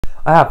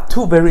I have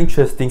two very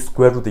interesting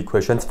square root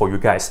equations for you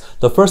guys.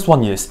 The first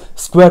one is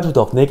square root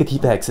of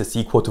negative x is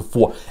equal to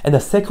 4, and the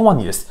second one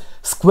is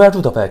square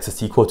root of x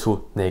is equal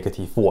to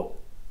negative 4.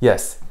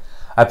 Yes,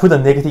 I put a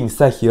negative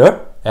inside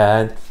here,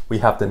 and we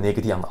have the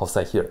negative on the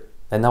outside here.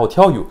 And I will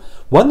tell you,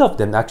 one of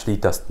them actually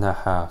does not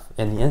have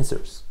any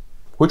answers.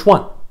 Which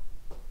one?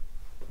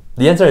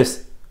 The answer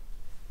is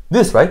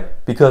this,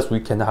 right? Because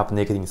we cannot have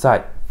negative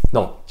inside.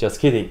 No,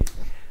 just kidding.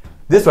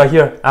 This right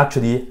here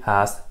actually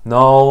has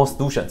no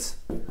solutions.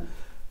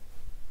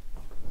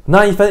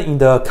 Not even in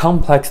the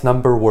complex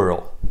number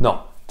world.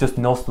 No, just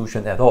no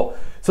solution at all.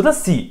 So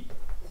let's see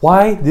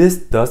why this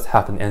does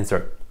have an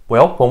answer.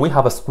 Well, when we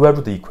have a square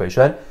root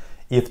equation,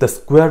 if the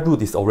square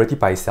root is already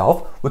by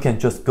itself, we can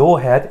just go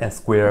ahead and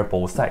square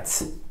both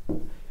sides.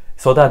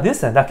 So that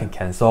this and that can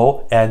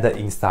cancel, and the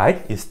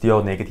inside is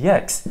still negative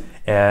x.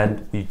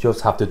 And we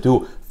just have to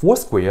do 4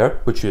 squared,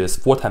 which is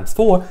 4 times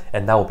 4,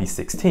 and that will be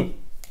 16.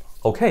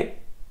 Okay,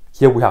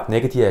 here we have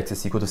negative x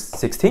is equal to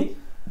 16.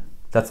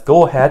 Let's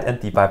go ahead and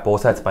divide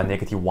both sides by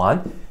negative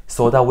 1,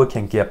 so that we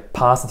can get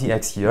positive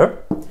x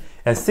here.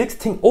 And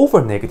 16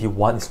 over negative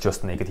 1 is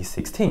just negative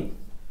 16.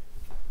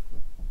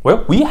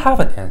 Well, we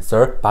have an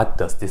answer, but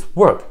does this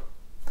work?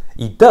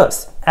 It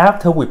does.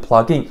 After we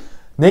plug in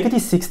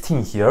negative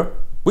 16 here,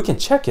 we can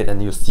check it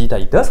and you see that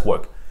it does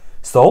work.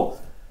 So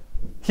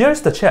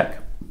here's the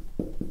check.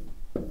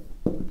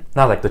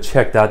 Not like the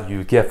check that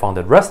you get from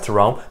the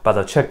restaurant, but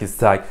the check is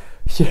like,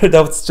 here,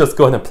 let's just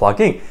go ahead and plug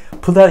in.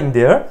 Put that in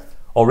there.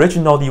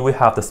 Originally, we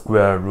have the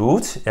square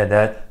root, and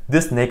then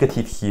this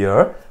negative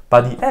here,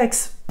 but the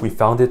x, we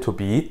found it to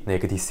be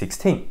negative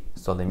 16.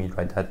 So let me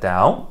write that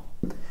down.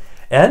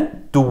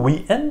 And do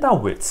we end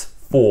up with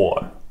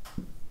 4?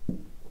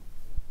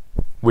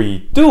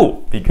 We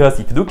do, because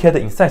if you look at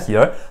the inside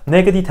here,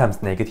 negative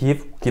times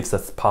negative gives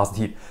us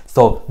positive.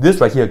 So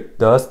this right here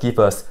does give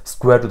us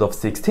square root of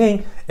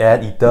 16,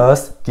 and it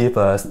does give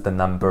us the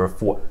number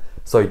 4.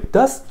 So it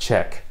does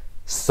check.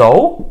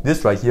 So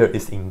this right here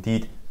is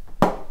indeed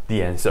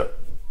the answer.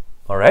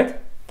 All right?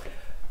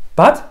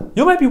 But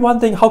you might be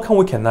wondering, how come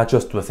we cannot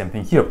just do the same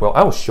thing here? Well,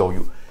 I will show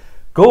you.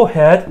 Go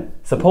ahead,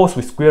 suppose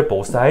we square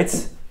both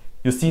sides.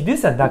 You see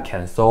this and that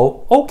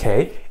cancel,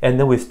 okay, and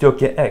then we still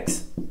get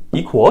x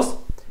equals,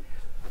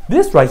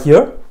 this right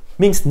here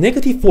means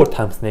negative 4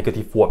 times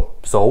negative 4,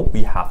 so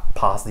we have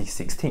positive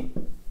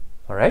 16,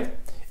 all right?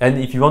 And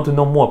if you want to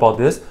know more about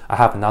this, I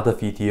have another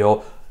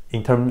video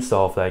in terms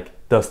of like,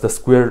 does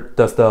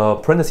the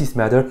parentheses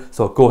matter?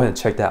 So go ahead and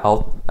check that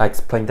out. I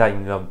explained that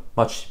in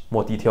much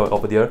more detail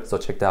over there, so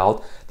check that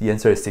out. The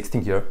answer is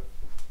 16 here.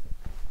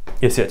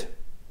 Is it?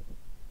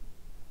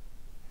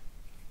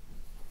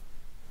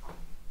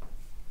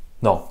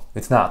 No,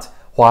 it's not.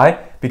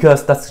 Why?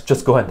 Because let's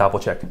just go ahead and double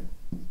check.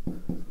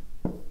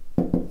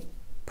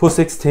 Put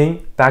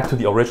 16 back to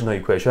the original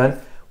equation.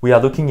 We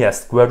are looking at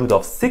square root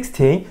of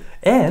 16,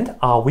 and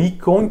are we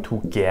going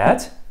to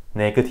get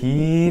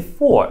negative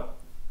 4?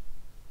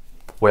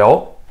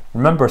 Well,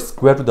 remember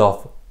square root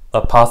of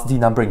a positive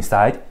number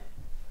inside.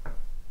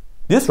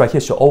 This right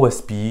here should always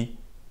be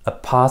a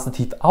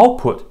positive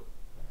output.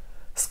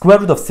 Square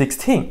root of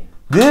 16,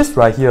 this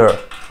right here,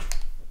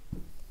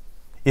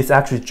 it's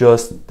actually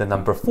just the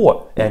number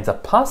 4, and it's a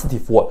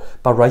positive 4.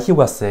 But right here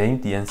we're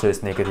saying the answer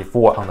is negative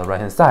 4 on the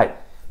right hand side.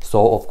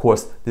 So of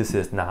course this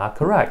is not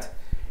correct.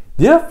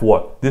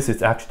 Therefore, this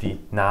is actually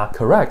not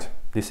correct.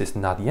 This is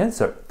not the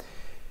answer.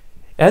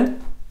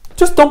 And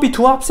just don't be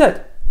too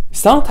upset.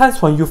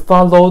 Sometimes when you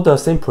follow the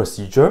same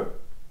procedure,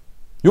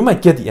 you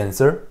might get the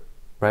answer,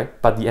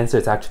 right? But the answer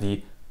is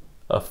actually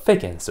a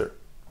fake answer.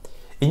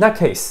 In that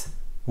case,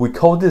 we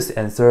call this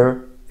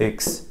answer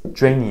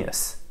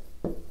extraneous.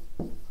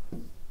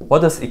 What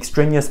does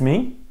extraneous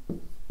mean?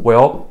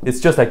 Well, it's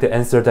just like the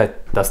answer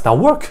that does not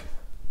work.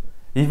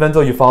 Even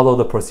though you follow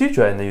the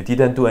procedure and you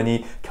didn't do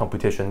any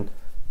computation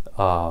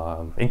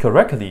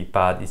incorrectly,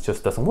 but it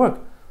just doesn't work.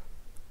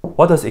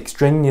 What does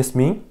extraneous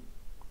mean?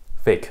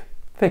 Fake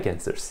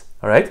answers,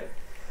 all right?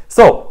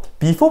 So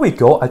before we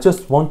go, I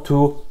just want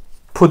to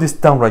put this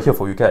down right here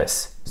for you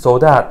guys, so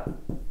that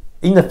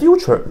in the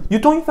future, you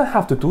don't even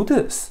have to do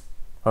this,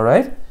 all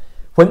right?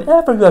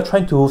 Whenever you are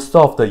trying to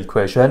solve the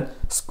equation,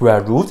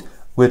 square root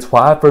with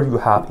whatever you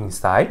have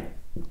inside,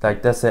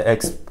 like let's say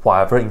x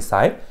whatever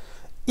inside,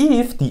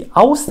 if the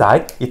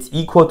outside is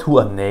equal to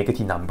a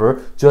negative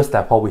number, just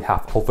like what we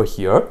have over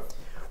here,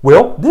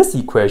 well, this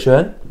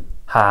equation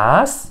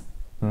has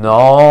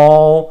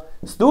no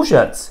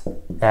solutions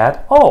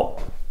at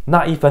all.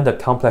 Not even the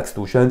complex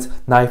solutions,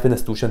 not even the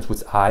solutions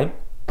with I.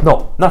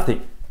 No,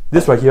 nothing.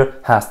 This right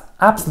here has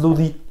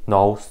absolutely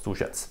no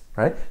solutions,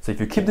 right? So if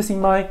you keep this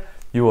in mind,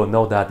 you will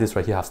know that this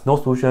right here has no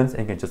solutions,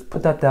 and you can just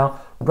put that down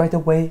right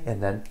away,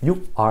 and then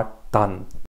you are done.